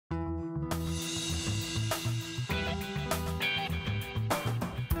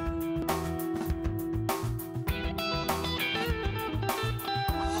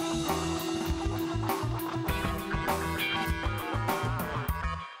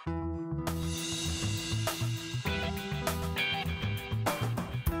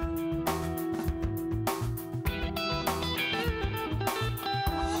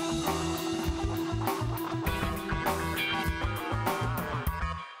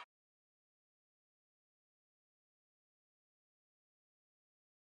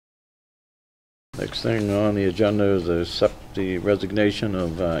Next thing on the agenda is accept the resignation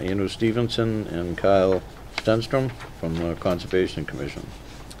of Andrew Stevenson and Kyle Stenstrom from the Conservation Commission.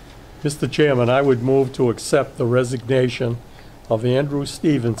 Mr. Chairman, I would move to accept the resignation of Andrew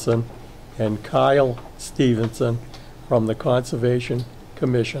Stevenson and Kyle Stevenson from the Conservation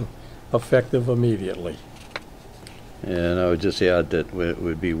Commission, effective immediately. And I would just add that it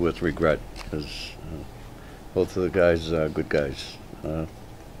would be with regret, because both of the guys are good guys.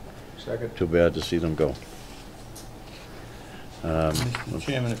 Second. Too bad to see them go. Mr.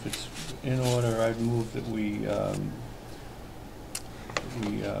 Chairman, if it's in order, I'd move that we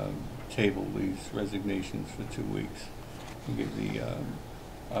table these resignations for 2 weeks and give the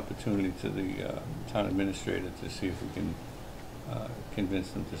opportunity to the town administrator to see if we can convince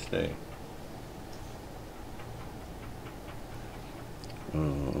them to stay.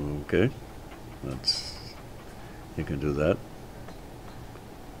 Okay, you can do that.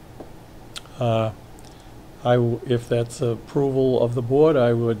 If that's approval of the board,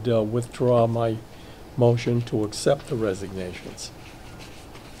 I would withdraw my motion to accept the resignations.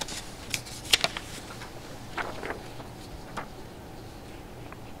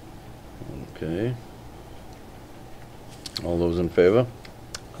 Okay. All those in favor?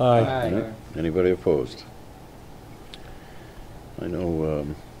 Aye. Yeah. Anybody opposed? I know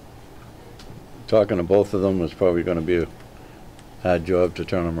talking to both of them is probably going to be a hard job to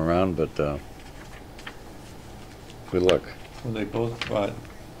turn them around, but good luck. Well, they both brought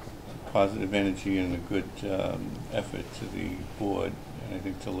positive energy and a good effort to the board, and I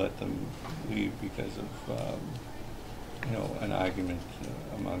think to let them leave because of an argument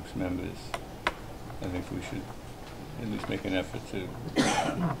amongst members, I think we should at least make an effort to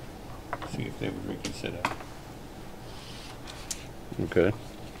see if they would reconsider. Okay.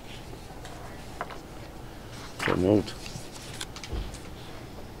 So moved.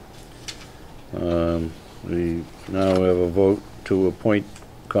 We now have a vote to appoint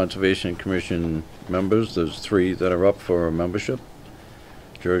Conservation Commission members. There's 3 that are up for membership.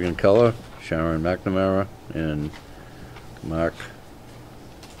 Jurgen Keller, Sharon McNamara, and Mark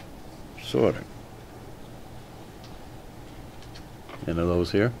Sorting. Any of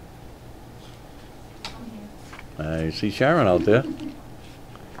those here? I see Sharon out there.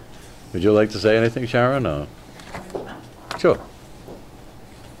 Would you like to say anything, Sharon? Or? Sure.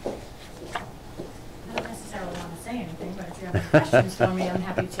 I don't necessarily want to say anything, but if you have any questions for me, I'm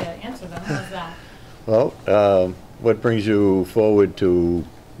happy to answer them. How's that? Well, what brings you forward to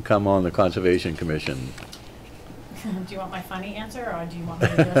come on the Conservation Commission? Do you want my funny answer, or do you want me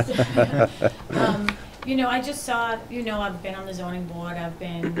to just... I just saw, I've been on the zoning board. I've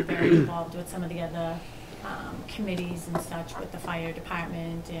been very involved with some of the other committees and such with the fire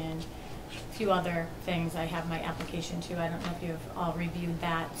department and a few other things. I have my application too. I don't know if you've all reviewed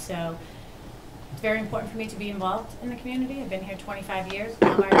that. So it's very important for me to be involved in the community. I've been here 25 years,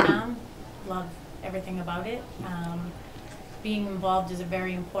 love our town, love everything about it. Being involved is a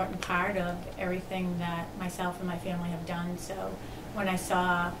very important part of everything that myself and my family have done. So when I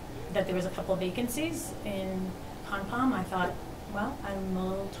saw that there was a couple of vacancies in Concom, I thought, well, I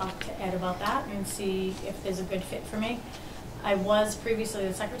will talk to Ed about that and see if there's a good fit for me. I was previously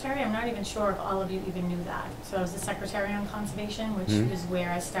the secretary. I'm not even sure if all of you even knew that. So I was the secretary on conservation, which is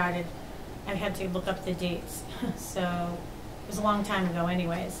where I started. I had to look up the dates. So it was a long time ago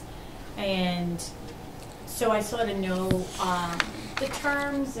anyways. And so I sort of know the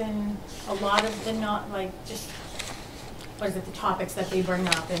terms and a lot of the the topics that they bring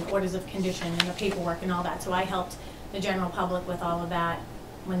up and orders of condition and the paperwork and all that. So I helped the general public with all of that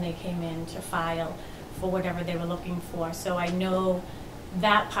when they came in to file for whatever they were looking for. So I know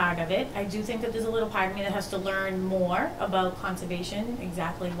that part of it. I do think that there's a little part of me that has to learn more about conservation,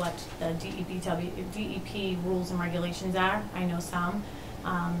 exactly what the DEP rules and regulations are. I know some.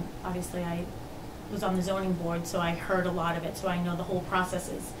 Obviously I was on the zoning board, so I heard a lot of it, so I know the whole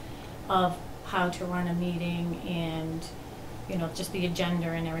processes of how to run a meeting and just the agenda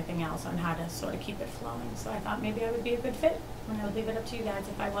and everything else on how to sort of keep it flowing. So I thought maybe I would be a good fit, and I would leave it up to you guys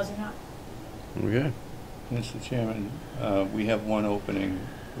if I was or not. Okay. Mr. Chairman, we have one opening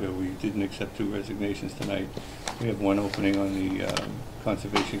where we didn't accept 2 resignations tonight. We have one opening on the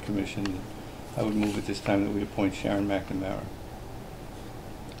Conservation Commission. I would move at this time that we appoint Sharon McNamara.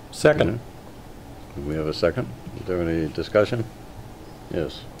 Second. Okay. Do we have a second? Is there any discussion?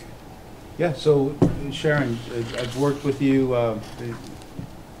 Yes. Yeah, so Sharon, I've worked with you at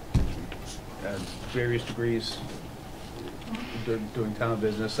various degrees doing town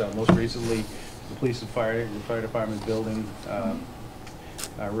business. Most recently, the police and fire department building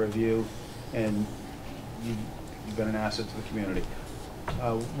review, and you've been an asset to the community.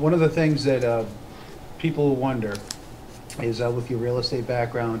 One of the things that people wonder is with your real estate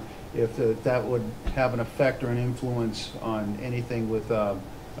background, if that would have an effect or an influence on anything with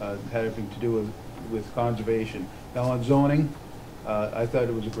having to do with conservation. Now on zoning, I thought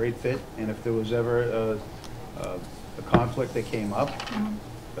it was a great fit, and if there was ever a conflict that came up,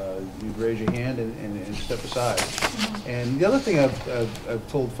 you'd raise your hand and step aside. And the other thing I've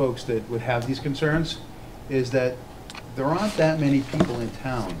told folks that would have these concerns is that there aren't that many people in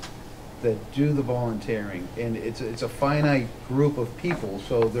town that do the volunteering, and it's a finite group of people.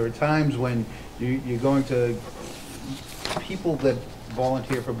 So there are times when you're going to, people that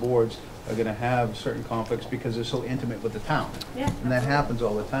volunteer for boards are going to have certain conflicts because they're so intimate with the town. Yeah. And that happens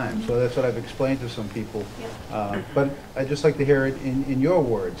all the time. So that's what I've explained to some people. Yeah. But I'd just like to hear it in your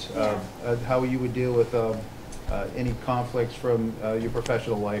words, how you would deal with any conflicts from your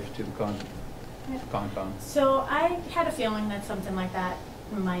professional life to the Concom. So I had a feeling that something like that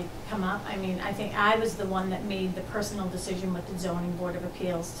might come up. I mean, I think I was the one that made the personal decision with the Zoning Board of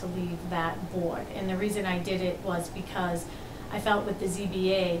Appeals to leave that board. And the reason I did it was because I felt with the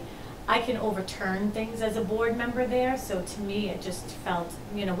ZBA, I can overturn things as a board member there. So to me, it just felt,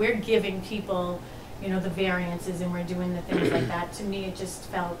 you know, we're giving people, you know, the variances and we're doing the things like that. To me, it just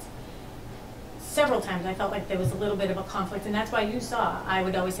felt, several times I felt like there was a little bit of a conflict, and that's why you saw, I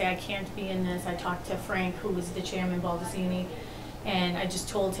would always say I can't be in this. I talked to Frank, who was the chairman, Baldacini, and I just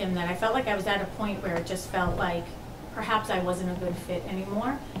told him that I felt like I was at a point where it just felt like perhaps I wasn't a good fit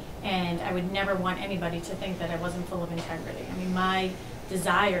anymore, and I would never want anybody to think that I wasn't full of integrity. I mean, my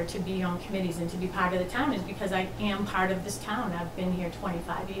desire to be on committees and to be part of the town is because I am part of this town. I've been here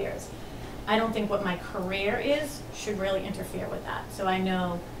 25 years. I don't think what my career is should really interfere with that. So I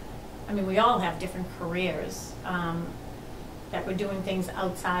know, I mean, we all have different careers that we're doing things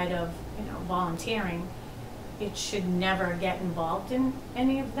outside of, you know, volunteering. It should never get involved in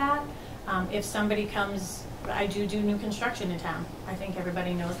any of that. If somebody comes, I do new construction in town. I think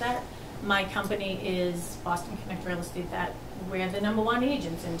everybody knows that. My company is Boston Connect Real Estate, that we're the #1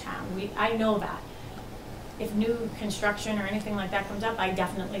 agents in town. I know that. If new construction or anything like that comes up, I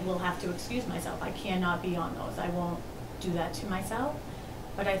definitely will have to excuse myself. I cannot be on those. I won't do that to myself.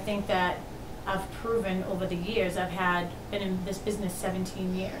 But I think that I've proven over the years, been in this business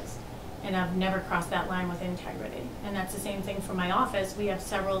 17 years, and I've never crossed that line with integrity. And that's the same thing for my office. We have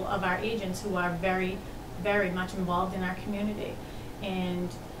several of our agents who are very, very much involved in our community. And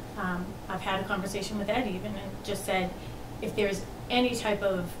I've had a conversation with Ed even, and just said, if there's any type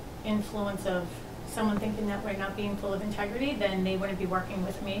of influence of someone thinking that we're not being full of integrity, then they wouldn't be working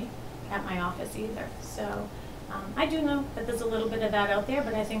with me at my office either. So I do know that there's a little bit of that out there,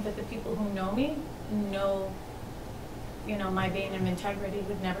 but I think that the people who know me know, you know, my vein of integrity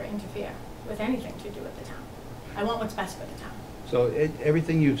would never interfere with anything to do with the town. I want what's best for the town. So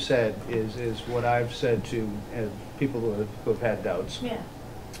everything you've said is what I've said to people who have had doubts. Yeah.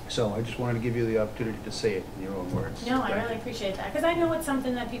 So I just wanted to give you the opportunity to say it in your own words. No, I really appreciate that, because I know it's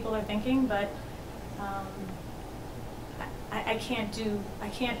something that people are thinking, but I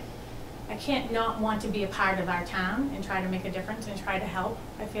can't not want to be a part of our town and try to make a difference and try to help.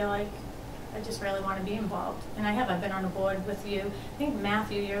 I feel like I just really want to be involved. And I've been on a board with you. I think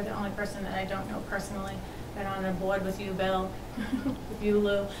Matthew, you're the only person that I don't know personally. Been on a board with you, Bill, with you,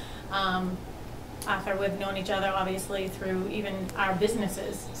 Lou. Arthur, we've known each other obviously through even our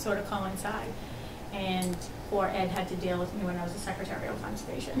businesses sort of coincide. And poor Ed had to deal with me when I was a secretary of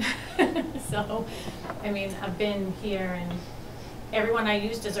conservation. So, I mean, I've been here, and everyone I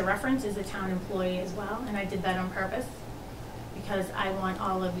used as a reference is a town employee as well, and I did that on purpose because I want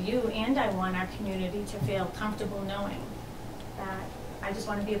all of you and I want our community to feel comfortable knowing that I just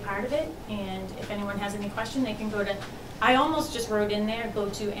want to be a part of it. And if anyone has any question, they can go to, I almost just wrote in there, go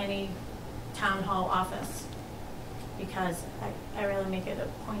to any town hall office, because I really make it a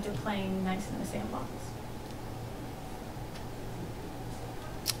point of playing nice in the sandbox.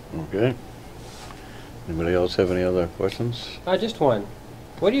 Okay. Anybody else have any other questions? Just one.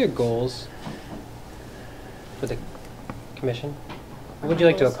 What are your goals for the commission? What would you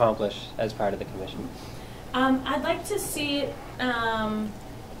like to accomplish as part of the commission? I'd like to see it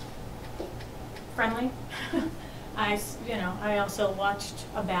friendly. I also watched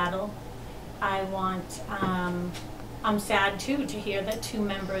a battle. I'm sad too to hear that 2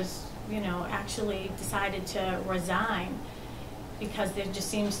 members, actually decided to resign, because there just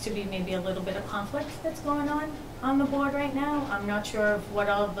seems to be maybe a little bit of conflict that's going on the board right now. I'm not sure of what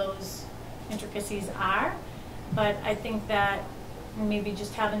all of those intricacies are, but I think that maybe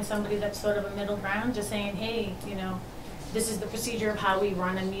just having somebody that's sort of a middle ground, just saying, hey, this is the procedure of how we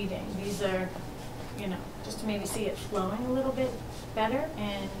run a meeting. These are, just to maybe see it flowing a little bit better,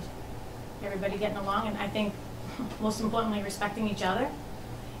 and everybody getting along, and I think most importantly, respecting each other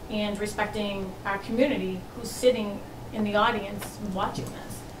and respecting our community who's sitting in the audience watching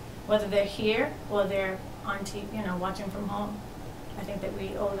this, whether they're here or they're on TV, you know, watching from home. I think that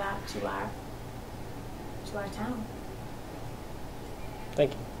we owe that to our town.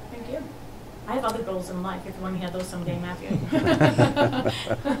 Thank you. Thank you. I have other goals in life, if you want to hear those someday, Matthew.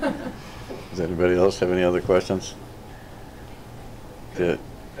 Does anybody else have any other questions? Good.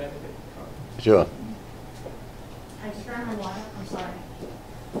 Sure. I just ran my water, I'm sorry.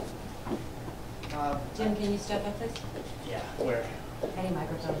 Jim, can you step up, please? Yeah, where? Any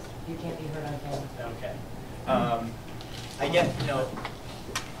microphones? You can't be heard on camera. Okay. I get, you know,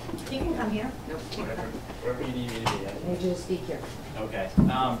 You can come here. wherever you need me to be. I need you to speak here. Okay.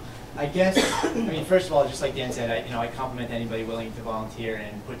 I guess, I mean, first of all, just like Dan said, I compliment anybody willing to volunteer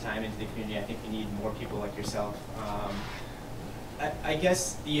and put time into the community. I think we need more people like yourself. I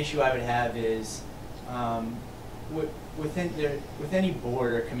guess the issue I would have is with any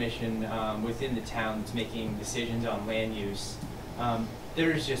board or commission within the town that's making decisions on land use,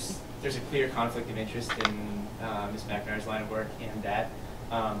 there's a clear conflict of interest in Ms. McNamara's line of work and that.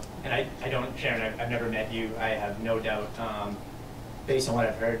 And I don't, Sharon, I've never met you. I have no doubt, based on what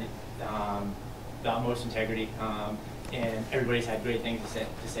I've heard, the utmost integrity, and everybody's had great things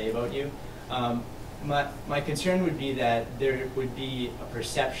to say about you. My concern would be that there would be a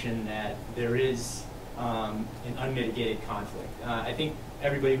perception that there is an unmitigated conflict. I think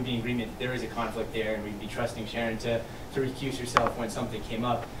everybody would be in agreement that there is a conflict there, and we'd be trusting Sharon to recuse herself when something came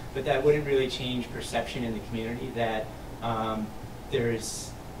up. But that wouldn't really change perception in the community that there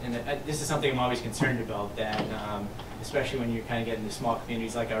is, and this is something I'm always concerned about, that especially when you're kind of getting to small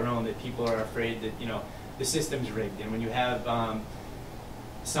communities like our own, that people are afraid that, you know, the system's rigged. And when you have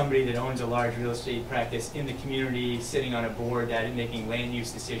somebody that owns a large real estate practice in the community sitting on a board that is making land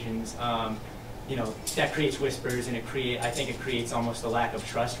use decisions, you know, that creates whispers, and I think it creates almost a lack of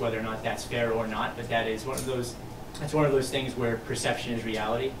trust, whether or not that's fair or not. But that is one of those things where perception is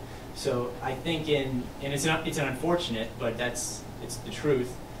reality. So I think and it's an unfortunate, but it's the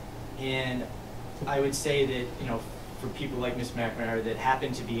truth. And I would say that, you know, for people like Ms. McNamara that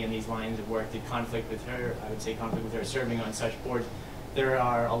happen to be in these lines of work, that conflict with her, I would say conflict with her serving on such boards. There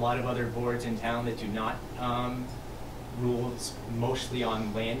are a lot of other boards in town that do not rule mostly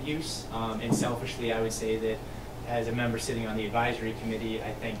on land use. And selfishly, I would say that as a member sitting on the advisory committee,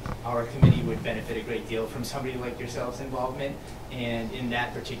 I think our committee would benefit a great deal from somebody like yourself's involvement. And in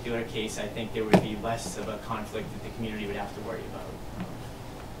that particular case, I think there would be less of a conflict that the community would have to worry about.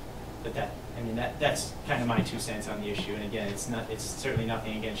 But that's kind of my 2 cents on the issue. And again, it's certainly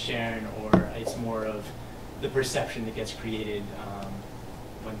nothing against Sharon, or it's more of the perception that gets created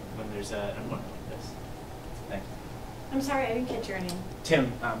when there's an appointment like this. Thank you. I'm sorry, I didn't catch your name.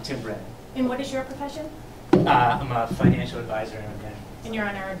 Tim Brennan. And what is your profession? I'm a financial advisor in Brennan. And you're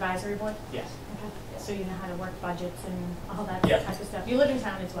on our advisory board? Yes. Okay. So you know how to work budgets and all that Yeah. type of stuff. You live in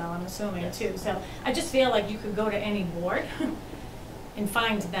town as well, I'm assuming, Yes. too. So I just feel like you could go to any board and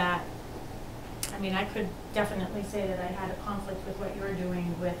find that. I mean, I could definitely say that I had a conflict with what you're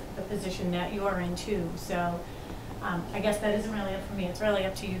doing with the position that you're in, too. So I guess that isn't really up for me. It's really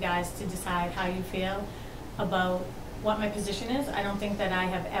up to you guys to decide how you feel about what my position is. I don't think that I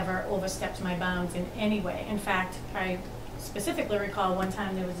have ever overstepped my bounds in any way. In fact, I specifically recall one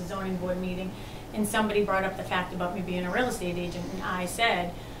time there was a zoning board meeting and somebody brought up the fact about me being a real estate agent, and I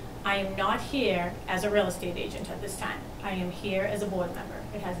said, I am not here as a real estate agent at this time. I am here as a board member.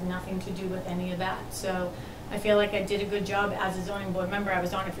 It has nothing to do with any of that. So I feel like I did a good job as a zoning board member. I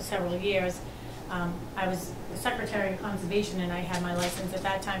was on it for several years. I was the Secretary of Conservation, and I had my license at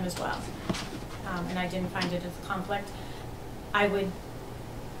that time as well. And I didn't find it as a conflict. I would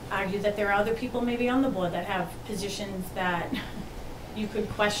argue that there are other people maybe on the board that have positions that you could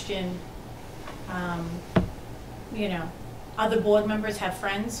question. You know, other board members have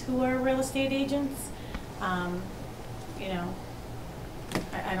friends who are real estate agents. You know,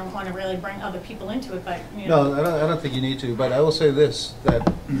 I don't want to really bring other people into it, but, you know. No, I don't think you need to, but I will say this, that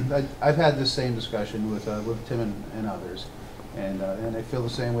I've had this same discussion with Tim and others, and I feel the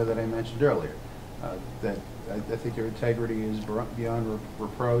same way that I mentioned earlier, that I think your integrity is beyond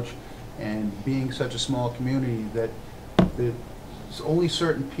reproach, and being such a small community that only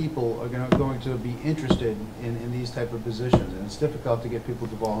certain people are going to be interested in these type of positions, and it's difficult to get people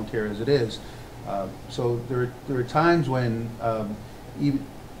to volunteer as it is. So there are times when even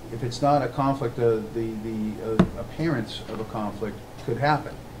if it's not a conflict, the appearance of a conflict could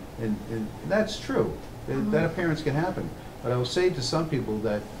happen, and that's true. That appearance can happen. But I will say to some people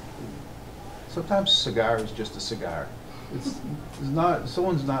that sometimes a cigar is just a cigar,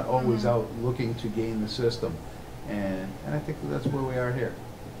 someone's not always out looking to game the system, and I think that's where we are here.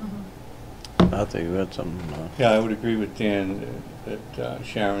 I think you had something. Yeah, I would agree with Dan that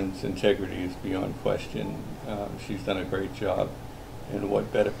Sharon's integrity is beyond question. She's done a great job, and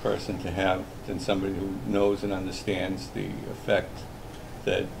what better person to have than somebody who knows and understands the effect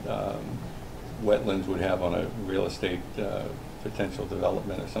that wetlands would have on a real estate potential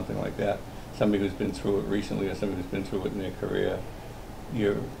development or something like that. Somebody who's been through it recently or somebody who's been through it in their career.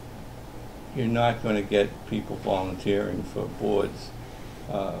 You're not going to get people volunteering for boards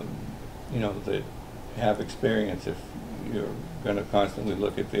you know, that have experience if you're going to constantly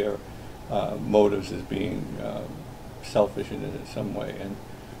look at their motives as being selfish in some way. And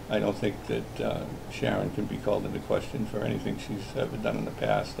I don't think that Sharon can be called into question for anything she's ever done in the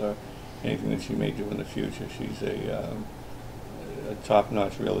past or anything that she may do in the future. She's a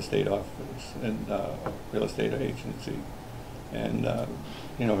top-notch real estate office and real estate agency. And,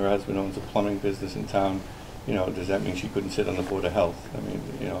 you know, her husband owns a plumbing business in town. You know, does that mean she couldn't sit on the Board of Health? I mean,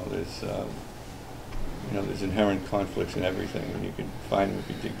 you know, there's inherent conflicts in everything, and you can find them if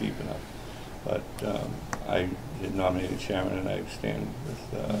you dig deep enough. But I had nominated Sharon, and I stand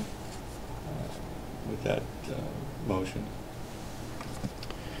with that motion.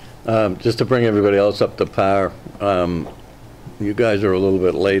 Just to bring everybody else up to par, you guys are a little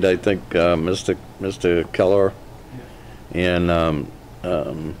bit late, I think, Mr. Keller and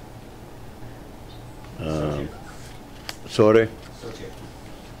Sorte.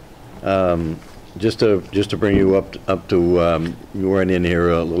 Just to bring you up to you weren't in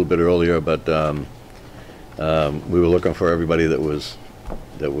here a little bit earlier, but we were looking for everybody that was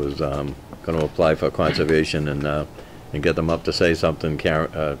going to apply for conservation and get them up to say something.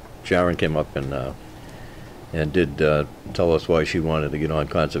 Sharon came up and did tell us why she wanted to get on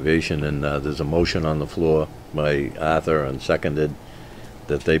conservation, and there's a motion on the floor by Arthur and seconded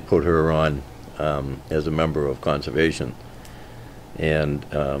that they put her on as a member of conservation. And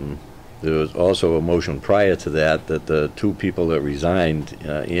there was also a motion prior to that the two people that resigned,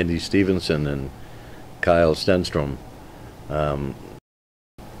 Andy Stevenson and Kyle Stenstrom,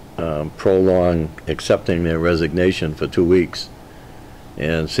 prolong accepting their resignation for 2 weeks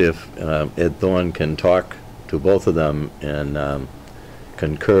and see if Ed Thorne can talk to both of them and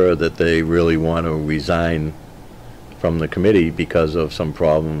concur that they really want to resign from the committee because of some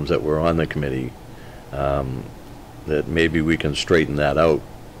problems that were on the committee, that maybe we can straighten that out,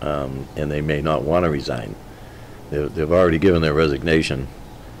 and they may not want to resign. They've already given their resignation,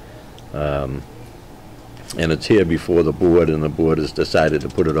 and it's here before the board, and the board has decided to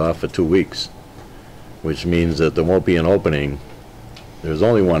put it off for 2 weeks, which means that there won't be an opening. There's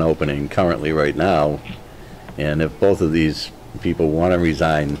only one opening currently right now, and if both of these people want to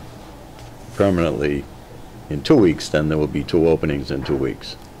resign permanently in 2 weeks, then there will be 2 openings in 2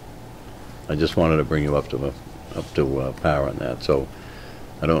 weeks. I just wanted to bring you up to par on that. So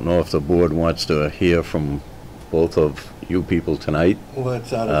I don't know if the board wants to hear from both of you people tonight. Well,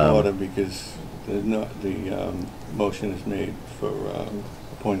 it's out of order because the motion is made for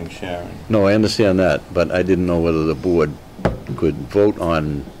appointing Sharon. No, I understand that, but I didn't know whether the board could vote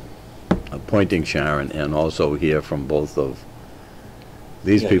on appointing Sharon and also hear from both of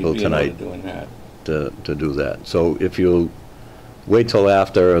these people tonight doing that. to do that. So if you'll wait till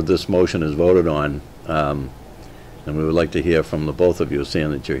after this motion is voted on, and we would like to hear from the both of you,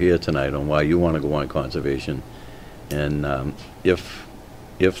 saying that you're here tonight, on why you want to go on conservation. And if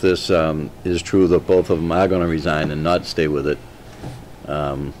this is true that both of them are going to resign and not stay with it,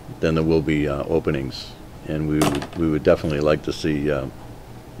 then there will be openings, and we would definitely like to see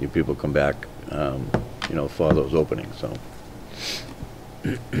you people come back, you know, for those openings. So,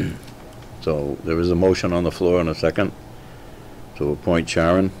 so there is a motion on the floor and a second to appoint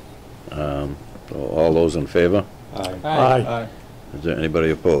Sharon. So all those in favor? Aye. Aye. Is there anybody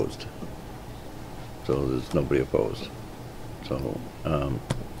opposed? So there's nobody opposed. So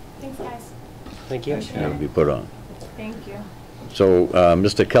Thanks, guys. Thank you. it'll be put on. Thank you. So,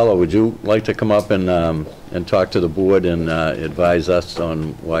 Mr. Keller, would you like to come up and talk to the board and advise us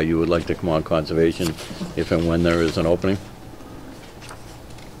on why you would like to come on conservation if and when there is an opening?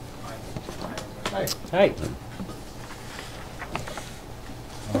 Hi.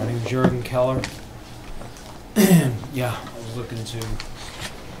 My name is Jurgen Keller. Yeah, I was looking to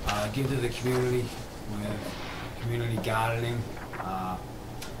give to the community with community gardening.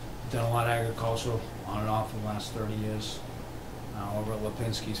 Done a lot of agricultural on and off for the last 30 years. Over at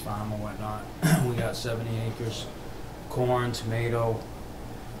Lipinski's farm and whatnot. We got 70 acres, corn, tomato,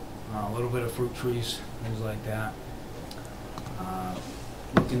 a little bit of fruit trees, things like that.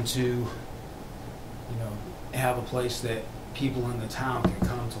 Looking to you know, have a place that people in the town can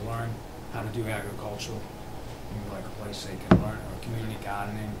come to learn how to do agricultural. Maybe like a place they can learn, or community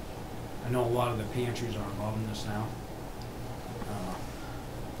gardening. I know a lot of the pantries are involved in this now.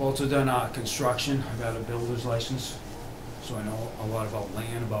 I've also done construction. I got a builder's license, so I know a lot about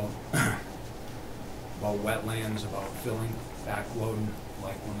land, about about wetlands, about filling, backloading,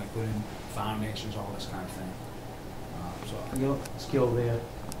 like when they put in foundations, all this kind of thing. So I got skill there.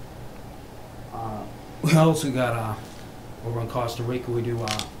 We also got over in Costa Rica, we do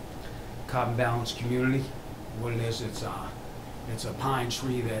carbon balanced community. What it is, it's a pine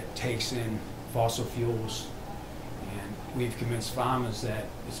tree that takes in fossil fuels, and we've convinced farmers that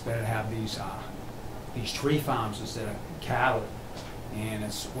it's better to have these tree farms instead of cattle. And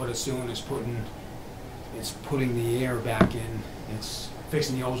what it's doing is putting the air back in. It's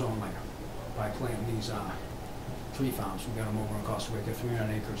fixing the ozone layer by planting these tree farms. We've got them over in Costa Rica,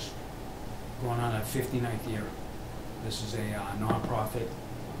 300 acres, going on our 59th year. This is a nonprofit.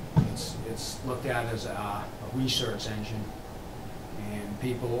 It's looked at as a research engine, and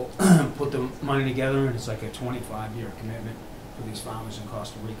people put the money together, and it's like a 25-year commitment for these farmers in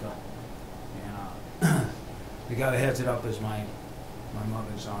Costa Rica. And the guy that heads it up is my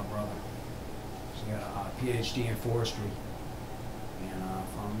mother's brother. He's got a PhD in forestry, and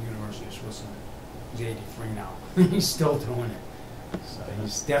from the University of Switzerland. He's 83 now. He's still doing it. So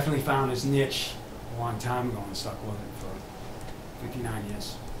he's definitely found his niche a long time ago and stuck with it for 59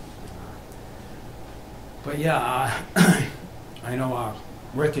 years. But yeah, I know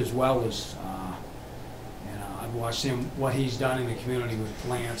Rick as well is, and I've watched him, what he's done in the community with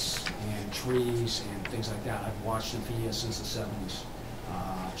plants and trees and things like that. I've watched him for years, since the 70s,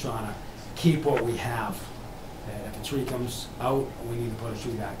 trying to keep what we have. That if a tree comes out, we need to put a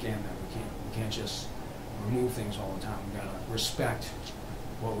tree back in. That we can't just remove things all the time. We gotta respect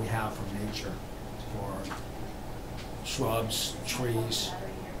what we have from nature, for shrubs, trees,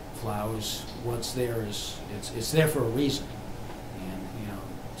 flowers. What's there is it's there for a reason, and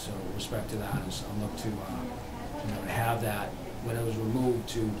so respect to that is I look to to have that when it was removed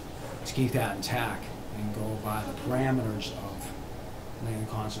to keep that intact and go by the parameters of land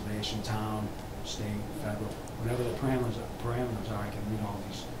conservation, town, state, federal, whatever the parameters are. I can read all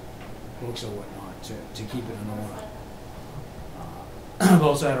these books or whatnot to keep it in order. I've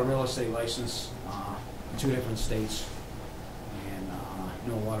also had a real estate license in 2 different states, and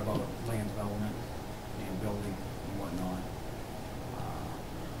know a lot about land development and building and whatnot.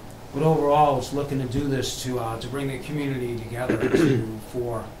 But overall, it's looking to do this to bring the community together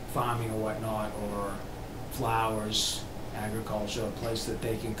for farming or whatnot, or flowers, agriculture, a place that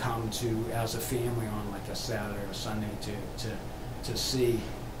they can come to as a family on like a Saturday or Sunday to see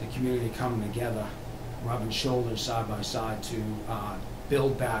the community coming together, rubbing shoulders side by side to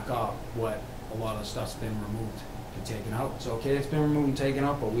build back up what a lot of stuff's been removed and taken out. It's okay, it's been removed and taken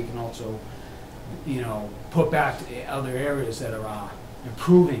out, but we can also, put back other areas that are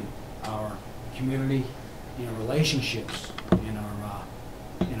improving our community, relationships in our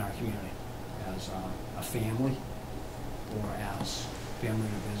community as a family, or as family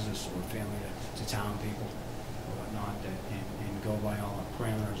to business, or family to town people, or whatnot, and go by all the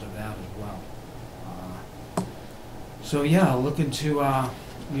parameters of that as well. So yeah, looking to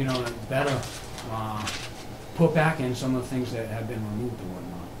better put back in some of the things that have been removed or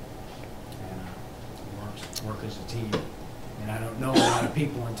whatnot, and work as a team. And I don't know a lot of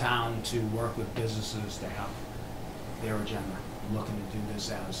people in town to work with businesses to have their agenda. I'm looking to do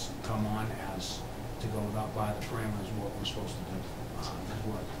this as to go about by the parameters of what we're supposed to do. Is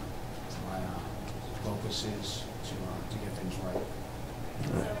what my focus is to get things right.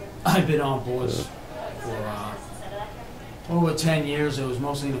 I've been on boards for over 10 years. It was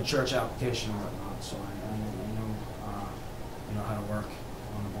mostly in the church application and whatnot, so I know how to work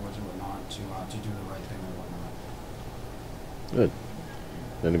on the boards and whatnot to do the right thing and whatnot. Good.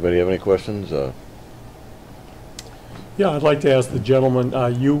 Anybody have any questions? Yeah, I'd like to ask the gentleman,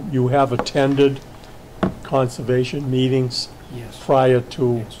 you have attended conservation meetings Yes. prior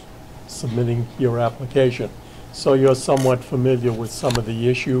to Yes. submitting your application. So you're somewhat familiar with some of the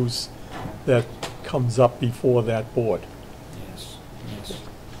issues that comes up before that board.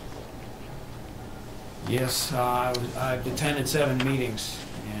 Yes, I've attended 7 meetings,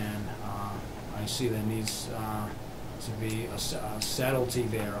 and I see there needs to be a subtlety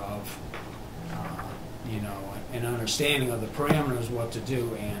there of, an understanding of the parameters, what to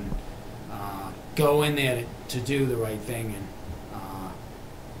do, and go in there to do the right thing, and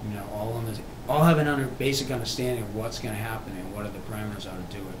all have a basic understanding of what's going to happen and what are the parameters how to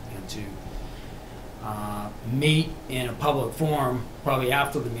do it, and meet in a public forum, probably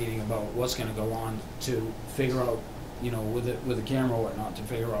after the meeting, about what's gonna go on to figure out, with a camera or whatnot, to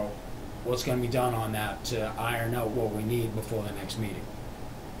figure out what's gonna be done on that, to iron out what we need before the next meeting.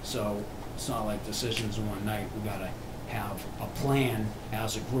 So it's not like decisions in one night. We gotta have a plan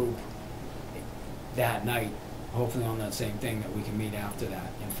as a group that night, hopefully on that same thing, that we can meet after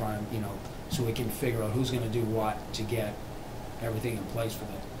that in front of, so we can figure out who's gonna do what to get everything in place for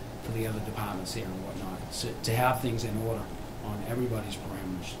the other departments here and whatnot. So to have things in order on everybody's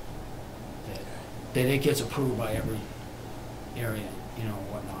parameters, that it gets approved by every area,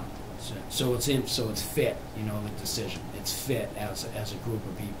 whatnot. So it's fit, the decision. It's fit as a group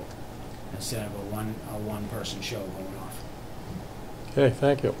of people, instead of a one person show going off. Okay,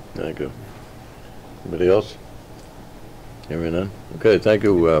 thank you. Thank you. Anybody else? Hearing none? Okay, thank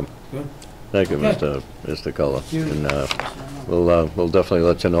you, Good. thank you, Okay. Mr. Cullen. Thank you. And, we'll definitely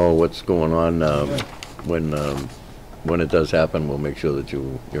let you know what's going on, when it does happen. We'll make sure that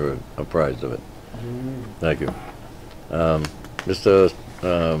you're apprised of it. Thank you. Mr.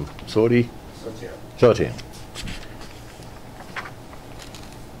 Sorti? Sortier.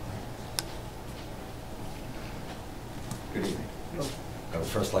 Good evening. I would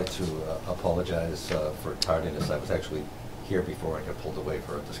first like to apologize for tardiness. I was actually here before I got pulled away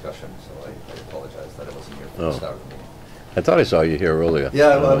for a discussion, so I apologize that I wasn't here for the start of the meeting. I thought I saw you here earlier. Yeah,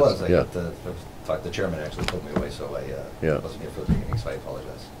 I was. Yeah. The chairman actually pulled me away, so I Yeah. wasn't here for the beginning, so I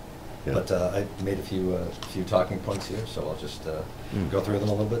apologize. Yeah. But I made a few talking points here, so I'll just go through them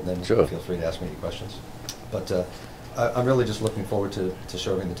a little bit, and then Sure. feel free to ask me any questions. But I'm really just looking forward to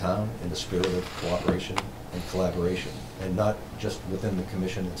serving the town in the spirit of cooperation and collaboration, and not just within the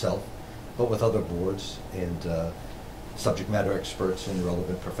commission itself, but with other boards and subject matter experts and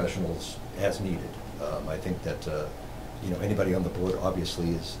relevant professionals as needed. I think that anybody on the board obviously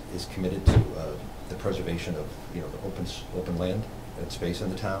is committed to the preservation of the open land and space in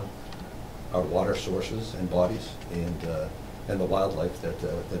the town, our water sources and bodies, and the wildlife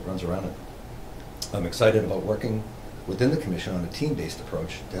that runs around it. I'm excited about working within the commission on a team-based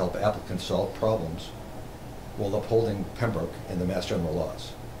approach to help applicants solve problems while upholding Pembroke and the Mass General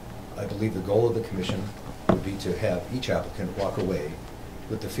laws. I believe the goal of the commission would be to have each applicant walk away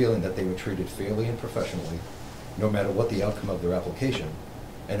with the feeling that they were treated fairly and professionally, no matter what the outcome of their application,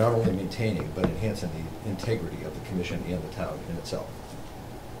 and not only maintaining but enhancing the integrity of the commission and the town in itself.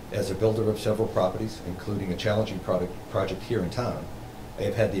 As a builder of several properties, including a challenging project here in town, I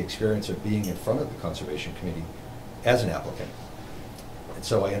have had the experience of being in front of the Conservation Committee as an applicant, and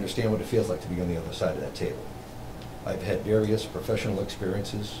so I understand what it feels like to be on the other side of that table. I've had various professional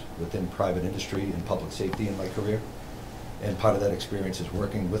experiences within private industry and public safety in my career, and part of that experience is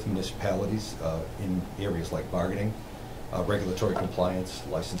working with municipalities in areas like bargaining, regulatory compliance,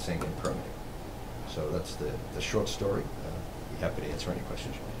 licensing, and permitting. So that's the short story. Be happy to answer any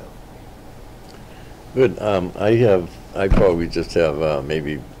questions you might have. Good. I probably just have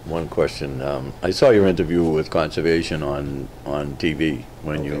maybe one question. I saw your interview with Conservation on TV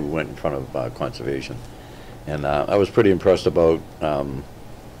when you went in front of Conservation. And I was pretty impressed about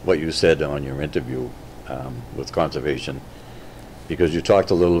what you said on your interview with Conservation, because you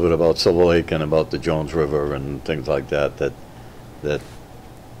talked a little bit about Silver Lake and about the Jones River and things like that.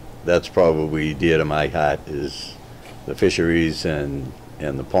 That's probably dear to my heart, is the fisheries and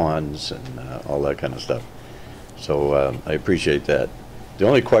the ponds and all that kind of stuff. So I appreciate that. The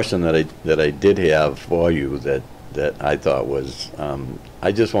only question that I did have for you that I thought was,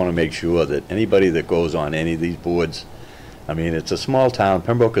 I just want to make sure that anybody that goes on any of these boards, I mean, it's a small town.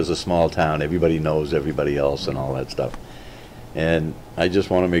 Pembroke is a small town. Everybody knows everybody else and all that stuff. And I just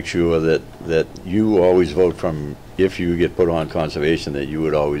want to make sure that you always vote from, if you get put on Conservation, that you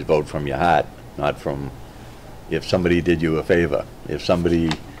would always vote from your heart, not from if somebody did you a favor, if somebody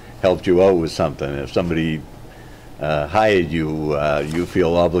helped you out with something, if somebody hired you, you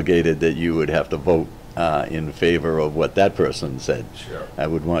feel obligated that you would have to vote in favor of what that person said. Sure. I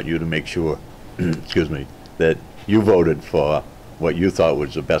would want you to make sure, excuse me, that you voted for what you thought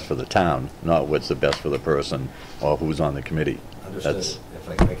was the best for the town, not what's the best for the person or who's on the committee. Understood. That's, If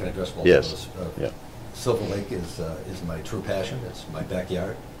I can address both yes. of those. Yeah. Silver Lake is my true passion. It's my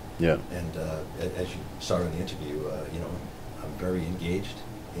backyard. Yeah. And as you saw in the interview, I'm very engaged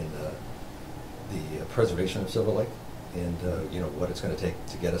in the preservation of Silver Lake, and what it's going to take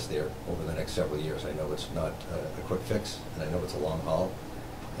to get us there over the next several years. I know it's not a quick fix, and I know it's a long haul,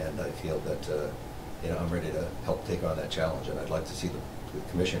 and I feel that I'm ready to help take on that challenge, and I'd like to see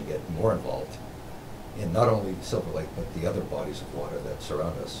the commission get more involved in not only Silver Lake, but the other bodies of water that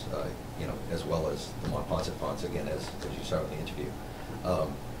surround us, as well as the Montponset ponds, again, as you saw in the interview.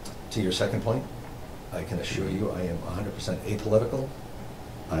 To your second point, I can assure you, I am 100% apolitical.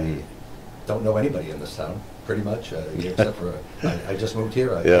 I don't know anybody in this town, pretty much, except for, I just moved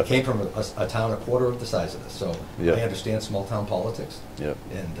here. I Yeah. came from a town a quarter of the size of this, so Yeah. I understand small town politics. Yep.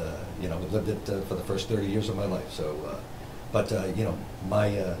 And, lived it for the first 30 years of my life, so,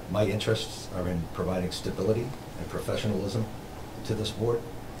 my interests are in providing stability and professionalism to this board.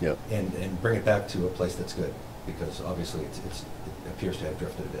 Yep. And bring it back to a place that's good, because obviously it appears to have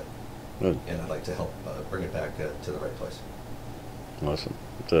drifted a bit. Good. And I'd like to help bring it back to the right place. Awesome.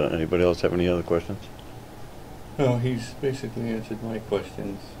 Anybody else have any other questions? No, he's basically answered my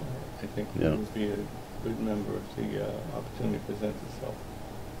questions. I think he Yeah. would be a good member if the opportunity presents itself.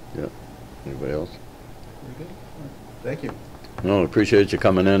 Yeah. Anybody else? Very good. Thank you. No, appreciate you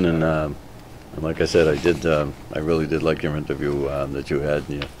coming in, and like I said, I really did like your interview that you had,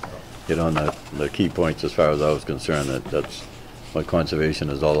 and you hit on the key points as far as I was concerned. That's what conservation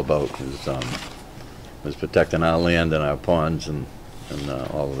is all about, is protecting our land and our ponds and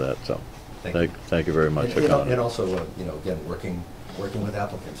all of that. So, thank you very much for coming. And also, again, working with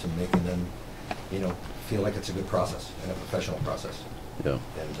applicants and making them, feel like it's a good process and a professional process. Yeah.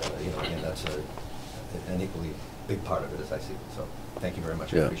 And, again, that's an equally big part of it as I see it. So, thank you very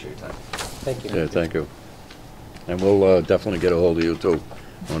much. I Yeah. appreciate your time. Thank you. Yeah, thank you. And we'll definitely get a hold of you too,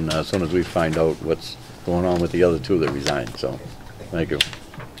 as soon as we find out what's going on with the other two that resigned. So, thank you.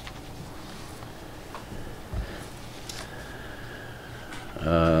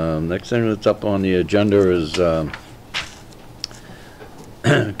 Next thing that's up on the agenda is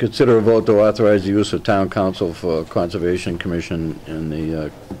consider a vote to authorize the use of town council for Conservation Commission and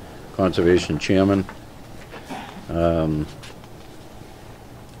the Conservation Chairman.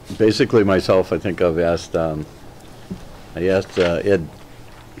 Basically, myself, I think I've asked, I asked Ed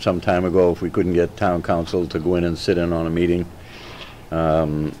some time ago if we couldn't get town council to go in and sit in on a meeting,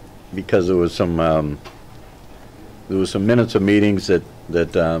 because there was some minutes of meetings that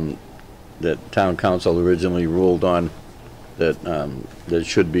town council originally ruled on that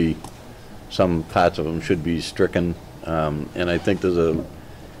should be, some parts of them should be stricken, and I think that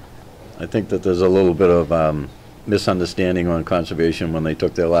there's a little bit of misunderstanding on conservation when they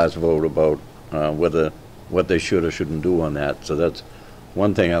took their last vote about what they should or shouldn't do on that. So that's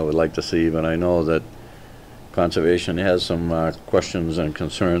one thing I would like to see, but I know that conservation has some questions and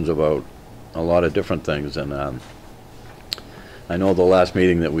concerns about a lot of different things, and I know the last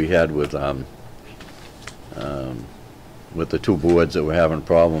meeting that we had with the two boards that were having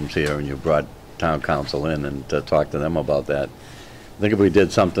problems here, and you brought town council in and to talk to them about that. I think if we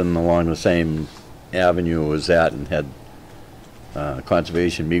did something along the same avenue as that and had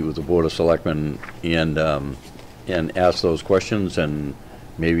conservation meet with the Board of Selectmen and ask those questions, and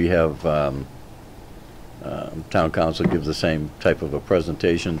maybe have town council give the same type of a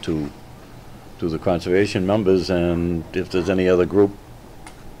presentation to the conservation members, and if there's any other group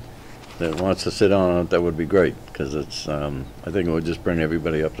that wants to sit on it, that would be great, because it's I think it would just bring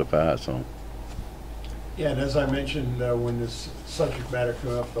everybody up to par. So yeah, and as I mentioned when this subject matter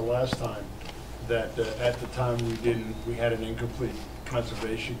came up the last time, that at the time we had an incomplete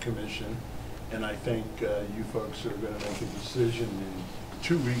conservation commission, and I think you folks are going to make a decision in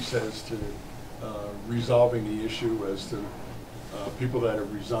 2 weeks as to resolving the issue as to people that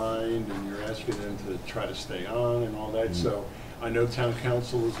have resigned, and you're asking them to try to stay on and all that. Mm-hmm. So I know town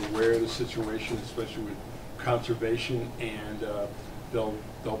council is aware of the situation, especially with conservation, and they'll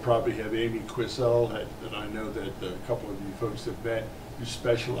probably have Amy Quissell, that I know that a couple of you folks have met, who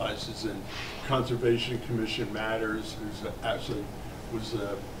specializes in Conservation Commission matters, who's actually was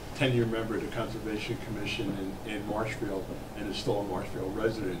a 10-year member of the Conservation Commission in Marshfield and is still a Marshfield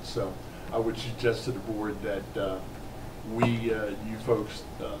resident. So I would suggest to the board that you folks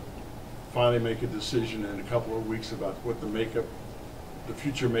finally make a decision in a couple of weeks about what the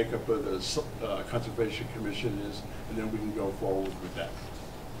future makeup of the Conservation Commission is, and then we can go forward with that.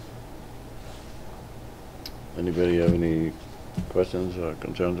 anybody have any questions or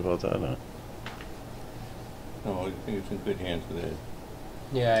concerns about that? No, I think it's in good hands with Ed.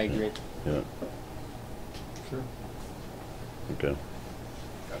 Yeah, I agree. Yeah, Sure. okay.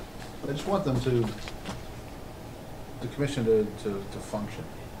 I just want them the commission to function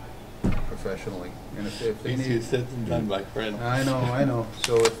professionally. And if they Easier need, said than done, my friend. I know.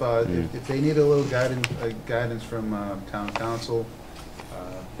 So if they need a little guidance from town council,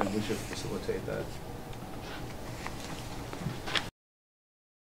 then we should facilitate that.